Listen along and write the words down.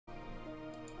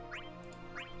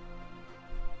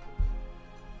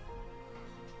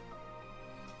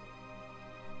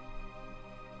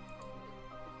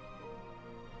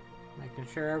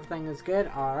making sure everything is good.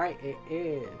 Alright, it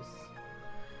is.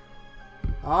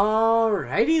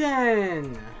 Alrighty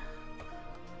then.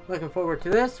 Looking forward to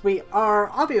this. We are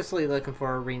obviously looking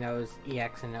for Reno's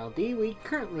EX and LD. We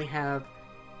currently have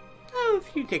a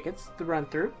few tickets to run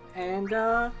through, and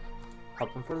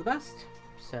hoping for the best.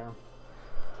 So,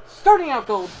 starting out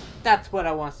gold, that's what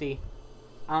I want to see.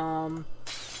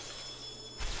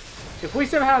 If we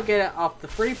somehow get it off the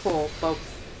free pool,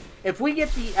 if we get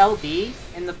the LD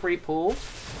in the free pool,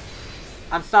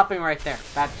 I'm stopping right there.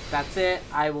 That's it.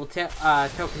 I will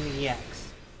token the EX.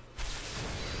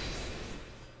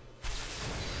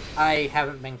 I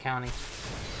haven't been counting.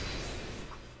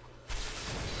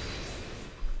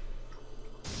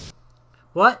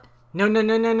 What? No.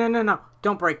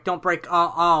 Don't break.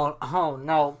 Oh,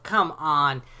 no. Come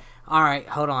on. Alright,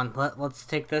 hold on. Let's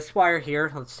take this wire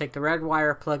here. Let's take the red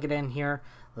wire, plug it in here.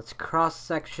 Let's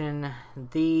cross-section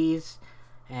these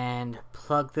and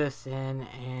plug this in.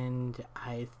 And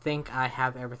I think I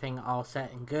have everything all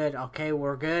set and good. Okay,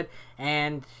 we're good.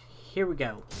 And here we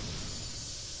go.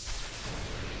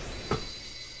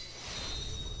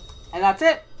 And that's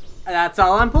it. That's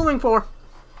all I'm pulling for.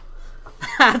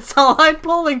 That's all I'm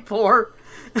pulling for.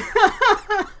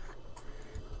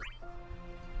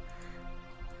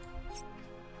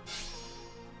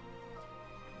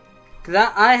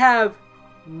 Because I have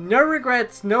no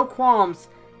regrets, no qualms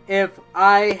if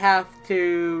I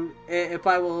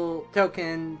will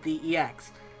token the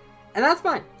EX. And that's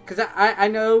fine. Because I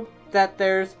know that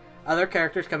there's other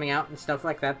characters coming out and stuff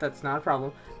like that. That's not a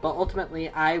problem. But ultimately,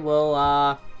 I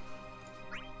will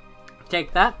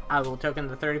take that. I will token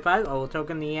the 35. I will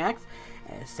token the EX.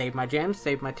 Save my gems,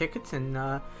 save my tickets, and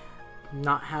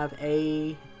not have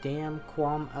a damn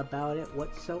qualm about it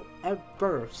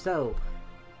whatsoever. So,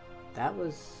 that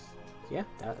was, yeah,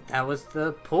 that was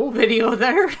the pull video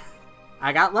there.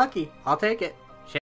 I got lucky. I'll take it.